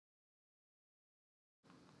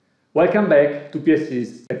Welcome back to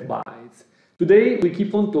PSC's Tech Bytes. Today we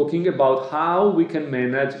keep on talking about how we can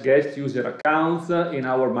manage guest user accounts in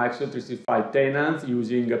our Microsoft 365 tenants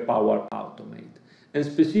using Power Automate. And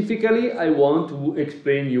specifically, I want to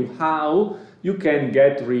explain you how you can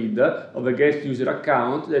get rid of a guest user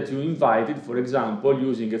account that you invited, for example,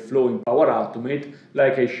 using a flow in Power Automate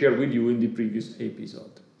like I shared with you in the previous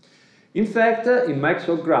episode. In fact, in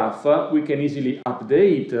Microsoft Graph, we can easily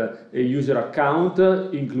update a user account,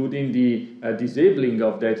 including the disabling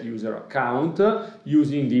of that user account,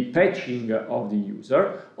 using the patching of the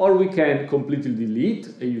user, or we can completely delete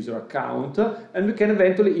a user account, and we can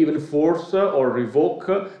eventually even force or revoke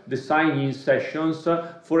the sign-in sessions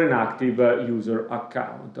for an active user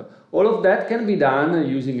account. All of that can be done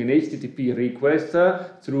using an HTTP request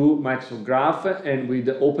through Microsoft Graph and with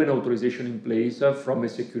open authorization in place from a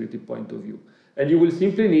security point of view. And you will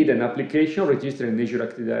simply need an application registered in Azure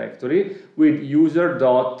Active Directory with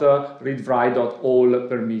user.readwrite.all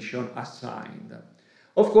permission assigned.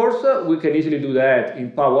 Of course, we can easily do that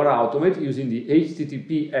in Power Automate using the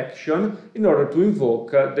HTTP action in order to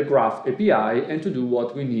invoke the Graph API and to do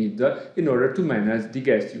what we need in order to manage the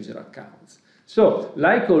guest user accounts. So,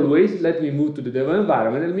 like always, let me move to the demo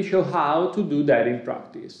environment and let me show how to do that in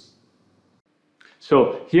practice.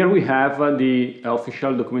 So, here we have the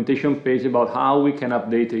official documentation page about how we can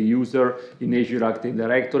update a user in Azure Active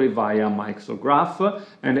Directory via Microsoft Graph.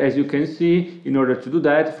 And as you can see, in order to do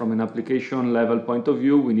that, from an application level point of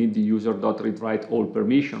view, we need the user.readWriteAll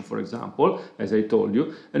permission, for example, as I told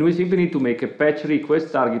you. And we simply need to make a patch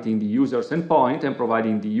request targeting the user's endpoint and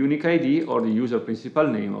providing the unique ID or the user principal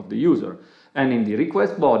name of the user. And in the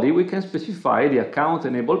request body, we can specify the account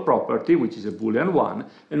enabled property, which is a Boolean one,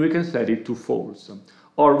 and we can set it to false.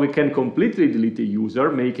 Or we can completely delete a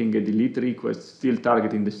user, making a delete request still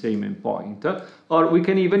targeting the same endpoint. Or we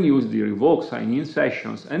can even use the revoke sign-in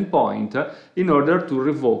sessions endpoint in order to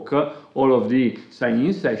revoke all of the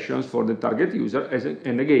sign-in sessions for the target user.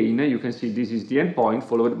 And again, you can see this is the endpoint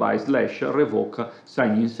followed by /revoke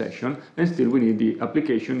sign-in session, and still we need the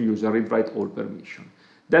application user read-write-all permission.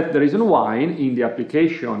 That's the reason why in the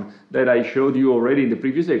application that I showed you already in the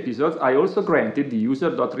previous episodes, I also granted the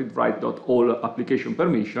user.readwrite.all application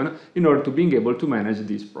permission in order to being able to manage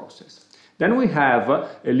this process. Then we have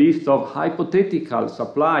a list of hypothetical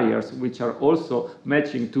suppliers which are also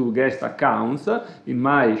matching to guest accounts in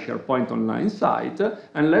my SharePoint Online site.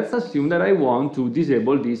 And let's assume that I want to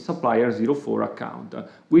disable this supplier 04 account,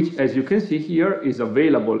 which, as you can see here, is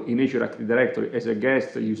available in Azure Active Directory as a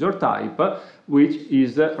guest user type, which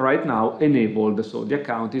is right now enabled. So the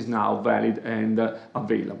account is now valid and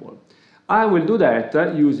available. I will do that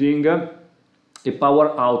using a Power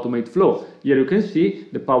Automate flow. Here you can see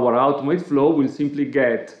the Power Automate flow will simply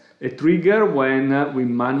get a trigger when we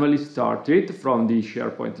manually start it from the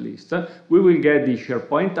SharePoint list. We will get the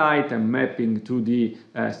SharePoint item mapping to the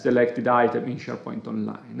selected item in SharePoint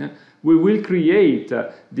Online. We will create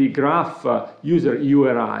the graph user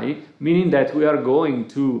URI, meaning that we are going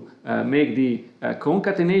to make the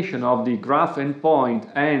concatenation of the graph endpoint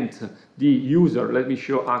and the user. Let me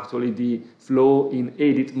show actually the flow in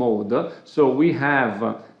edit mode. So we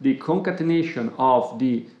have the concatenation of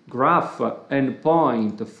the graph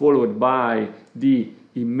endpoint followed by the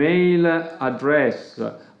email address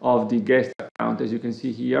of the guest account. As you can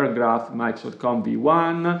see here, graph Microsoft.com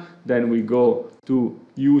v1. Then we go to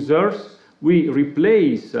users. We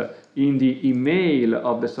replace in the email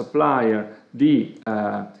of the supplier the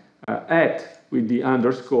 @ with the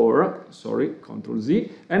underscore, sorry, Control Z,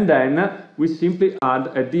 and then we simply add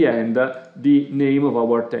at the end the name of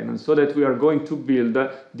our tenant, so that we are going to build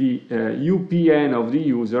the UPN of the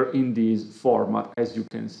user in this format, as you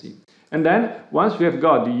can see. And then, once we have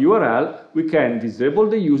got the URL, we can disable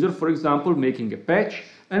the user, for example, making a patch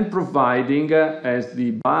and providing as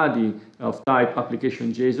the body of type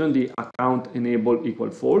application JSON the account enable equal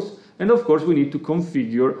false. And of course, we need to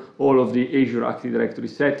configure all of the Azure Active Directory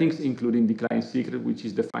settings, including the client secret, which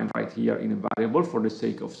is defined right here in a variable for the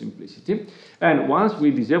sake of simplicity. And once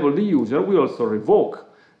we disable the user, we also revoke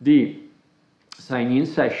the sign-in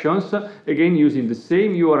sessions, again using the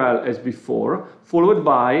same URL as before, followed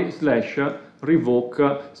by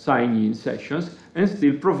 /revoke sign-in sessions, and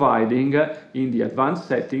still providing in the advanced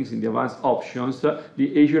settings, in the advanced options,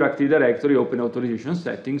 the Azure Active Directory open authorization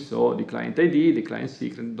settings, so the client ID, the client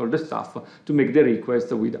secret, and all the stuff to make the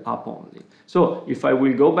request with app only. So if I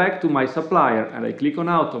will go back to my supplier and I click on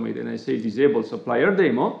Automate and I say disable supplier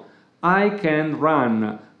demo, I can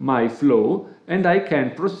run my flow and I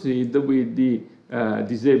can proceed with the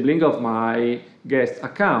disabling of my guest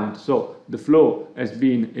account, so the flow has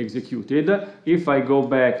been executed. If I go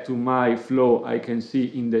back to my flow, I can see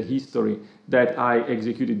in the history that I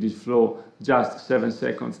executed this flow just 7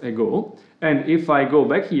 seconds ago. And if I go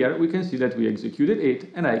back here, we can see that we executed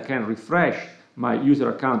it, and I can refresh my user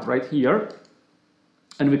account right here,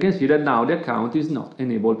 and we can see that now the account is not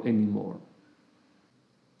enabled anymore.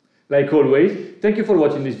 Like always, thank you for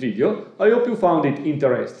watching this video. I hope you found it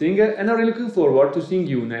interesting, and I'm really looking forward to seeing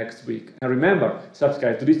you next week. And remember,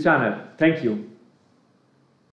 subscribe to this channel. Thank you.